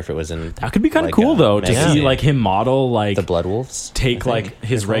creation or if it was in... That could be kind of cool though to see magazine. him model The Blood Wolves? take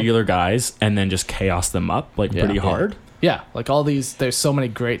his regular guys and then just chaos them up pretty hard. Yeah, all these, there's so many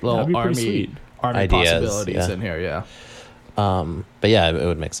great little That'd be pretty army sweet. Ideas, possibilities yeah. in here, yeah. But yeah, it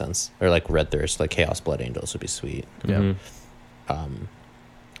would make sense. Or Red Thirst, Chaos Blood Angels would be sweet. Yeah. All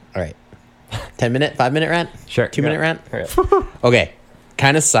right. 5-minute rant? Sure. 2-minute rant? Okay.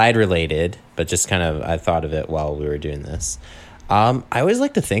 Kind of side related, but just kind of, I thought of it while we were doing this. I always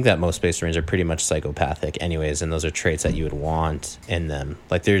like to think that most Space Marines are pretty much psychopathic anyways, and those are traits that you would want in them.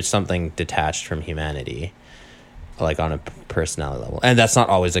 There's something detached from humanity, on a personality level. And that's not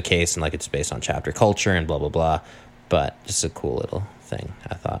always the case, and it's based on chapter culture and blah, blah, blah. But just a cool little thing,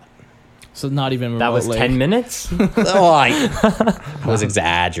 I thought. So not even That was remotely. 10 minutes? Oh, I was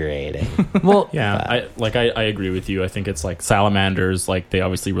exaggerating. Well, Yeah, I agree with you. I think it's salamanders, they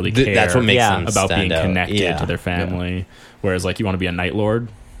obviously really care. That's what makes them about being stand out. connected Yeah. to their family. Whereas you want to be a Night Lord,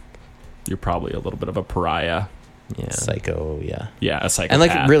 you're probably a little bit of a pariah. yeah. Psycho, yeah. Yeah, a psychopath.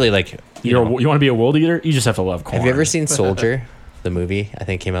 And really, you want to be a world eater? You just have to love corn. have you ever seen Soldier, the movie? I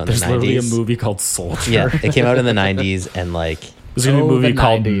think it came out in There's the literally a 90s. movie called Soldier. Yeah, it came out in the 90s, and There's going to be a movie the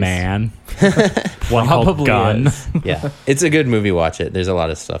called 90s. Man. One called Probably Gun. is. yeah, it's a good movie. Watch it. There's a lot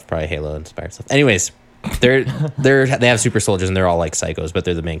of stuff, probably Halo inspired stuff. Anyways, they have super soldiers, and they're all psychos, but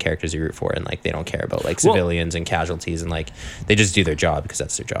they're the main characters you root for, and they don't care about civilians and casualties, and they just do their job because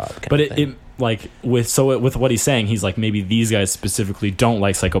that's their job. But with what he's saying, he's maybe these guys specifically don't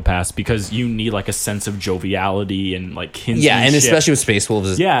like psychopaths because you need a sense of joviality and kinsmanship. Yeah, and especially with Space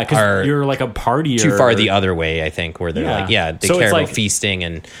Wolves, yeah, are because you're a partier. too far the other way. I think where they're they So care it's about feasting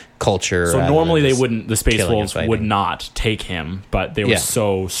and culture. So rather normally than they just wouldn't. The Space killing and Wolves fighting. would not take him, but they were Yeah.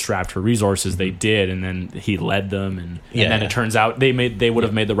 so strapped for resources they did, and then he led them, and Yeah, then yeah. it turns out they would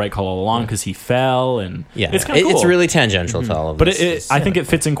have made the right call all along because he fell, and Yeah, it's kind of cool. It's really tangential to all of But this. I think it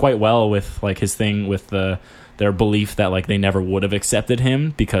fits in quite well with his thing with their belief that they never would have accepted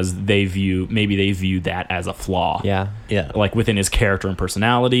him because they view that as a flaw. Yeah. yeah, Within his character and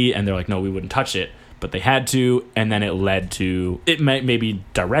personality, and they're no, we wouldn't touch it, but they had to, and then it led to maybe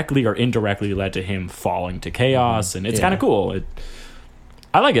directly or indirectly led to him falling to chaos, and it's kind of cool.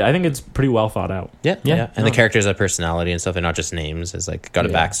 I like it. I think it's pretty well thought out. Yeah. And no. the characters have personality and stuff, and not just names. It's like got a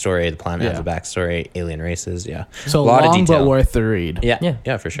backstory. The planet has a backstory. Alien races. Yeah. So a lot long of detail. but worth the read.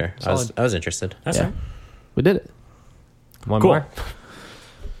 Yeah, for sure. I was interested. That's Yeah. right. We did it. One Cool. more.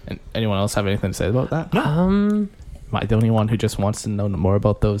 And anyone else have anything to say about that? Um, Am I the only one who just wants to know more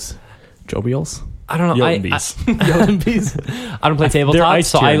about those Jovials? I don't know. Jotunbees. Jotunbees? I don't play They're tabletop, ice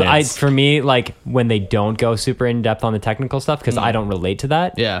so I tyranids. for me, like when they don't go super in depth on the technical stuff, because I don't relate to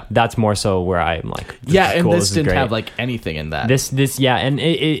that. Yeah. that's more so where I'm like, Yeah, is and cool, this is didn't great. have like anything in that. This yeah, and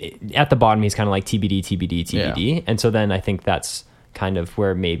it at the bottom he's kind of like TBD, and so then I think that's kind of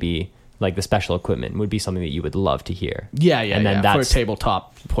where maybe like the special equipment would be something that you would love to hear. yeah, and then for a that's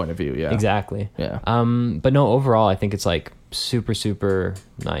tabletop point of view. Yeah, exactly. Yeah. But no, overall, I think it's like super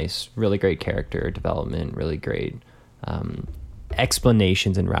nice. Really great character development. Really great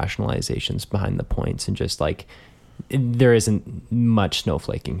explanations and rationalizations behind the points, and just like there isn't much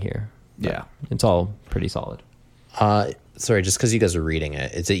snowflaking here. Yeah. It's all pretty solid. Sorry, just because you guys are reading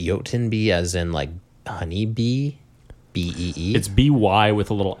it, is it Jotunbee as in like honeybee? BEE? It's BY with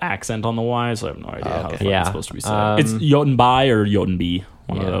a little accent on the Y, so I have no idea how the fuck Yeah. it's supposed to be said. It's Jotunbei or Jotunbee,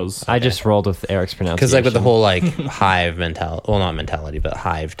 one of those. I just rolled with Eric's pronunciation. Because like with the whole like hive mentality, well, not mentality, but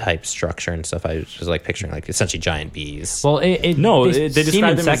hive type structure and stuff, I was just like picturing like essentially giant bees. well, No, they they seem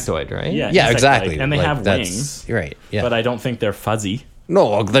describe them as- insectoid, right? Yeah, Yeah, insect-like, exactly. And they Like, have that's- wings, You're right. Yeah, but I don't think they're fuzzy.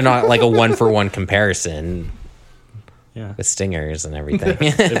 no, they're not like a 1-for-1 comparison Yeah. with stingers and everything.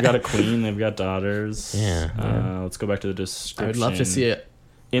 They've got a queen, they've got daughters. Yeah. Let's go back to the description. I would love to see it.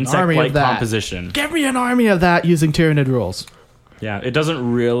 army Insect-like of that. composition. Give me an army of that using Tyranid rules. Yeah, it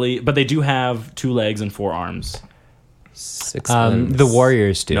doesn't really, but they do have 2 legs and 4 arms. 6 limbs. The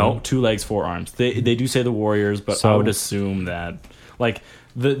warriors do. No, 2 legs, 4 arms. They do say the warriors, but I So- would assume that like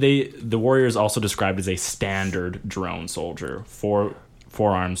the warriors also described as a standard drone soldier, 4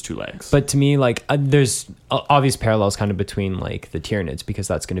 arms, 2 legs. But to me, like, there's obvious parallels kind of between like the Tyranids, because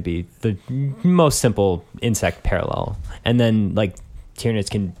that's going to be the most simple insect parallel, and then like Tyranids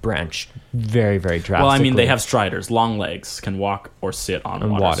can branch very drastically. well, I mean, they have striders, long legs, can walk or sit on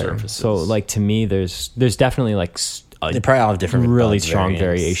water surfaces. So like to me, there's definitely like They probably all have different really bug strong variants.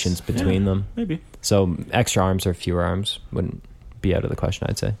 variations between them. maybe. So extra arms or fewer arms wouldn't be out of the question,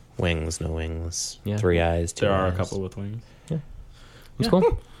 I'd say. Wings, no wings. Yeah. 3 eyes, 2 There are a eyes. couple with wings. It's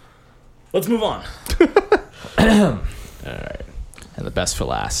cool. Let's move on. And the best for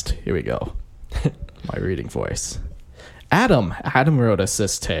last. Here we go. My reading voice. Adam wrote us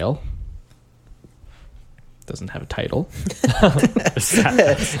this tale. Doesn't have a title.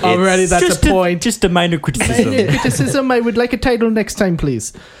 Already, that's a point. Just a minor criticism. Criticism. I would like a title next time,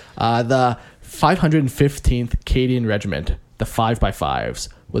 please. The 515th Cadian Regiment, the 5x5s,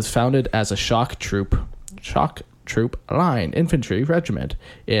 was founded as a shock troop line infantry regiment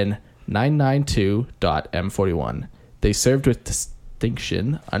in 992.M41. They served with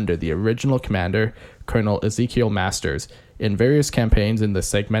distinction under the original commander, Colonel Ezekiel Masters, in various campaigns in the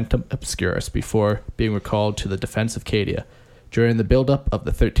Segmentum Obscurus before being recalled to the defense of Cadia during the buildup of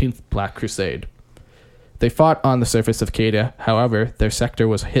the 13th Black Crusade. They fought on the surface of Cadia. However, their sector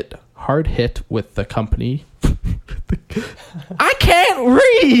was hard hit with the company. I can't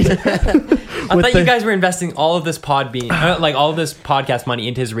read. I thought you guys were investing all of this all of this podcast money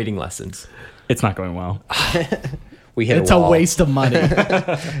into his reading lessons. It's not going well. We hit It's a a wall. waste of money.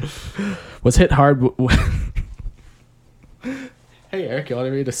 Was hit hard. Hey, Eric, you want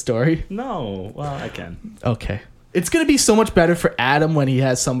to read a story? No, well, I can. Okay. It's going to be so much better for Adam when he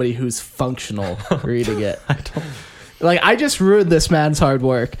has somebody who's functional reading it. I just ruined this man's hard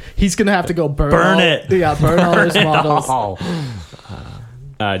work. He's going to have to go burn all his models.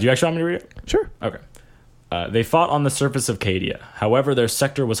 Do you actually want me to read it? Sure. Okay. They fought on the surface of Cadia. However, their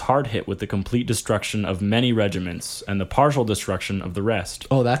sector was hard hit with the complete destruction of many regiments and the partial destruction of the rest.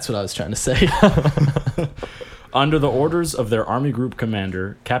 Oh, that's what I was trying to say. Under the orders of their army group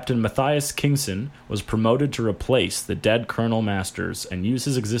commander, Captain Matthias Kingson was promoted to replace the dead Colonel Masters and use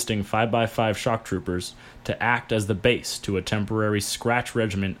his existing 5x5 shock troopers to act as the base to a temporary scratch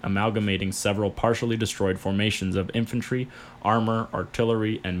regiment amalgamating several partially destroyed formations of infantry, armor,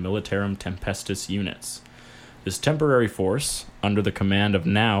 artillery, and militarum tempestus units. This temporary force, under the command of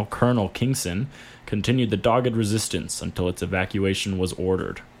now Colonel Kingson, continued the dogged resistance until its evacuation was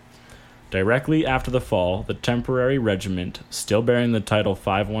ordered. Directly after the fall, the temporary regiment, still bearing the title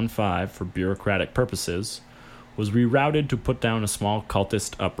 515 for bureaucratic purposes, was rerouted to put down a small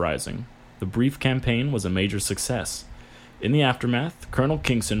cultist uprising. The brief campaign was a major success. In the aftermath, Colonel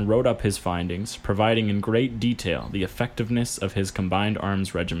Kingson wrote up his findings, providing in great detail the effectiveness of his combined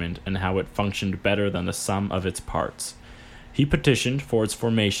arms regiment and how it functioned better than the sum of its parts. He petitioned for its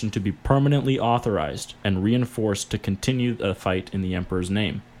formation to be permanently authorized and reinforced to continue the fight in the emperor's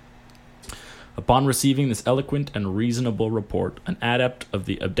name. Upon receiving this eloquent and reasonable report, an adept of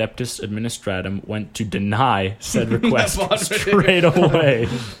the Adeptus Administratum went to deny said request straight away.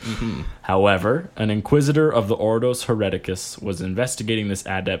 However, an inquisitor of the Ordos Hereticus was investigating this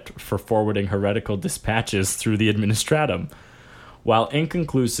adept for forwarding heretical dispatches through the Administratum. While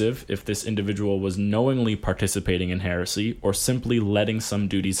inconclusive if this individual was knowingly participating in heresy or simply letting some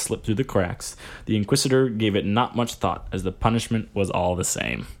duties slip through the cracks, the inquisitor gave it not much thought, as the punishment was all the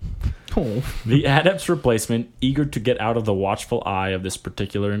same. The adept's replacement, eager to get out of the watchful eye of this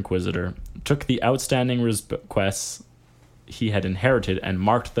particular inquisitor, took the outstanding requests he had inherited and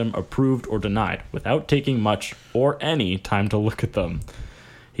marked them approved or denied, without taking much or any time to look at them.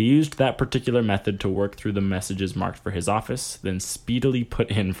 He used that particular method to work through the messages marked for his office, then speedily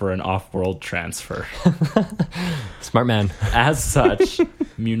put in for an off-world transfer. Smart man. As such,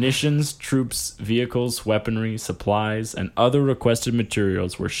 munitions, troops, vehicles, weaponry, supplies, and other requested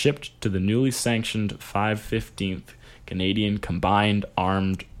materials were shipped to the newly sanctioned 515th Canadian Combined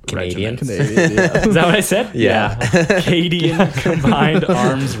Armed Canadian? Regiment. Is that what I said? Yeah. Canadian Combined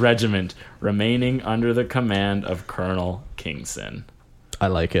Arms Regiment, remaining under the command of Colonel Kingson. I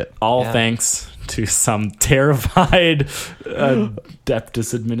like it. All Yeah. thanks to some terrified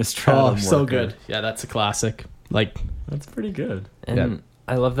Adeptus Administratum Oh, so worker. good. Yeah, that's a classic. Like, That's pretty good. And Yeah.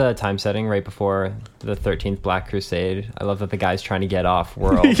 I love the time setting right before the 13th Black Crusade. I love that the guy's trying to get off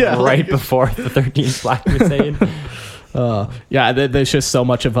world Yeah, right like- before the 13th Black Crusade. yeah, there's just so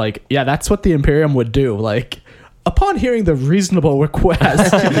much of like, yeah, that's what the Imperium would do. Like, upon hearing the reasonable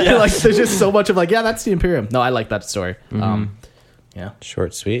request, like, there's just so much of like, yeah, that's the Imperium. No, I like that story. Yeah.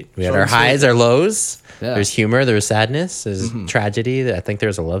 Short, sweet. We had Short our and sweet. highs, our lows. Yeah. There's humor, there's sadness, there's tragedy. I think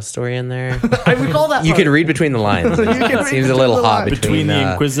there's a love story in there. I recall that. You part. can read between the lines. can It read seems a between little the hot lines. Between the between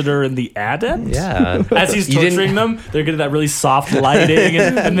Inquisitor and the Adept? yeah. As he's You didn't- torturing them, they're getting that really soft lighting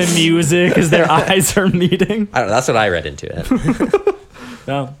and the music as their eyes are meeting. I don't know, that's what I read into it.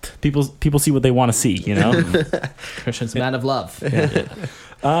 Well, people see what they want to see, you know? Christian's man of love.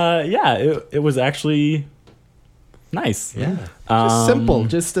 It was actually nice. Yeah. Just simple,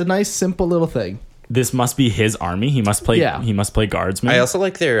 just a nice, simple little thing. This must be his army. He must play. Yeah. He must play guardsman. I also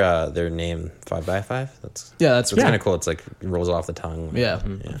like their name 5x5. That's Yeah, kind of cool. It's like it rolls off the tongue. Yeah.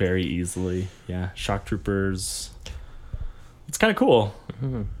 very easily. Yeah, shock troopers. It's kind of cool.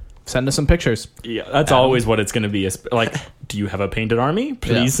 Send us some pictures. Yeah, that's always what it's going to be. Like, do you have a painted army?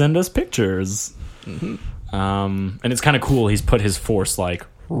 Please Yeah. send us pictures. And it's kind of cool. He's put his force like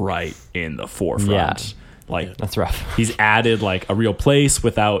right in the forefront. Yeah. Like That's rough. he's added like a real place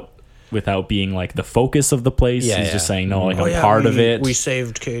without being like the focus of the place. Yeah, He's yeah. just saying no, like I'm part of it. We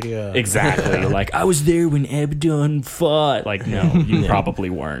saved Cadia. Exactly. Like, I was there when Abaddon fought. Like, no, you probably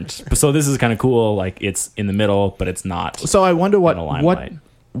weren't. But so this is kind of cool. Like, it's in the middle, but it's not. So I wonder in the limelight.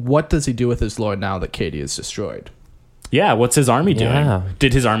 what does he do with his lord now that Cadia is destroyed? Yeah, what's his army doing? Yeah.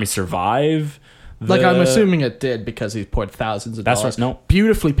 Did his army survive? Like, I'm the- assuming it did because he poured thousands of That's dollars. right, no.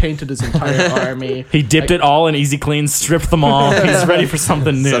 Beautifully painted his entire army. He dipped it all in Easy Clean, stripped them all. He's ready for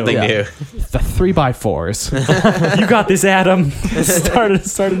something new. Something Yeah. new. The 3x4s. You got this, Adam. Start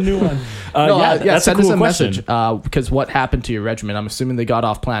a new one. That's send a cool us a question. message. Because what happened to your regiment? I'm assuming they got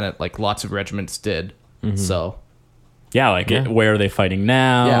off planet, like lots of regiments did. So Yeah, like where are they fighting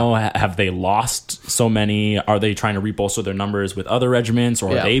now? Yeah. Have they lost so many? Are they trying to rebolster their numbers with other regiments,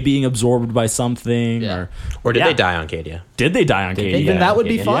 or Yeah. are they being absorbed by something? Yeah. Or did Yeah. they die on Cadia? Did they die on Did Cadia? they? even that would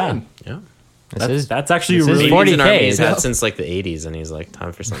be Yeah. fine. Yeah. That's actually this is really. 40K. He's an army he's Yeah. had since like the 80s, and he's like,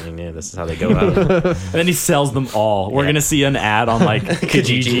 time for something new. This is how they go out. And then he sells them all. We're Yeah. gonna see an ad on like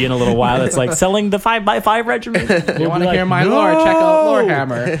Kijiji in a little while. That's like selling the 5x5 regiment. You want to hear my lore? Check out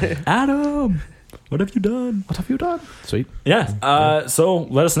Lorehammer. Adam. What have you done? What have you done? Sweet. Yeah. So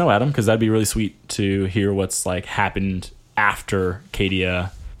let us know, Adam, because that'd be really sweet to hear what's like happened after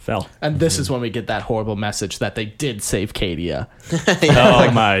Cadia fell. And this is when we get that horrible message that they did save Cadia.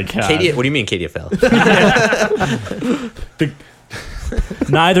 Oh my god. Cadia, what do you mean Cadia fell?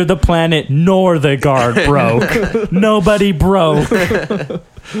 Neither the planet nor the guard broke. Nobody broke.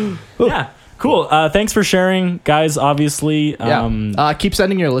 Yeah. Cool. Thanks for sharing, guys. Obviously, Keep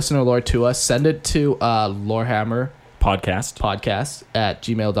sending your listener lore to us. Send it to Lorehammer podcast. at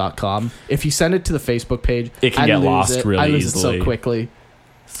gmail.com. If you send it to the Facebook page, It can I get lose lost it. really I lose easily. it so quickly.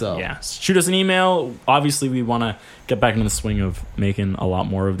 So Yeah. Shoot us an email. Obviously, we want to get back into the swing of making a lot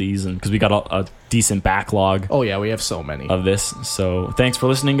more of these, and because we got a decent backlog Oh yeah, we have so many. of this. So thanks for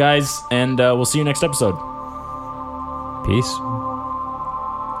listening, guys, and we'll see you next episode. Peace.